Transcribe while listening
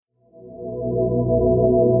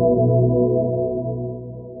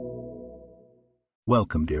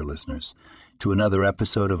Welcome, dear listeners, to another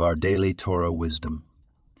episode of our daily Torah wisdom.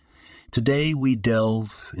 Today we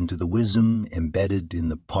delve into the wisdom embedded in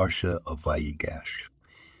the Parsha of Vayigash.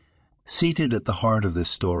 Seated at the heart of this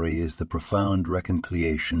story is the profound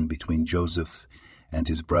reconciliation between Joseph and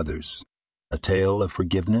his brothers, a tale of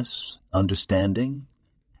forgiveness, understanding,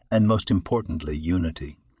 and most importantly,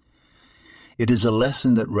 unity. It is a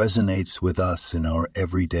lesson that resonates with us in our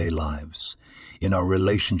everyday lives, in our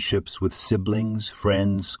relationships with siblings,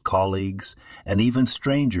 friends, colleagues, and even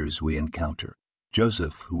strangers we encounter.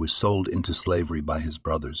 Joseph, who was sold into slavery by his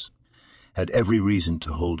brothers, had every reason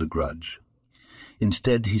to hold a grudge.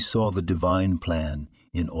 Instead, he saw the divine plan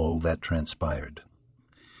in all that transpired.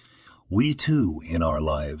 We too, in our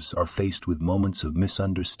lives, are faced with moments of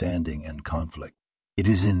misunderstanding and conflict. It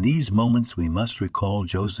is in these moments we must recall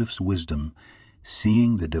Joseph's wisdom,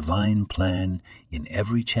 seeing the divine plan in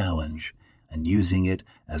every challenge and using it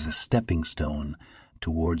as a stepping stone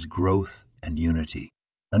towards growth and unity.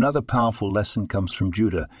 Another powerful lesson comes from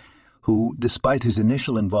Judah, who, despite his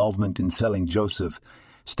initial involvement in selling Joseph,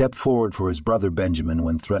 stepped forward for his brother Benjamin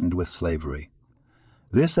when threatened with slavery.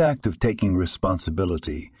 This act of taking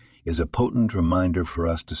responsibility is a potent reminder for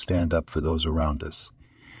us to stand up for those around us,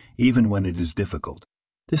 even when it is difficult.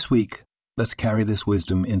 This week, let's carry this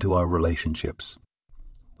wisdom into our relationships.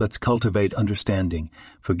 Let's cultivate understanding,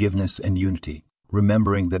 forgiveness, and unity,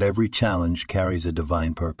 remembering that every challenge carries a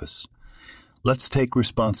divine purpose. Let's take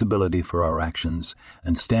responsibility for our actions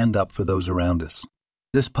and stand up for those around us.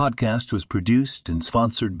 This podcast was produced and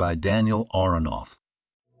sponsored by Daniel Aronoff.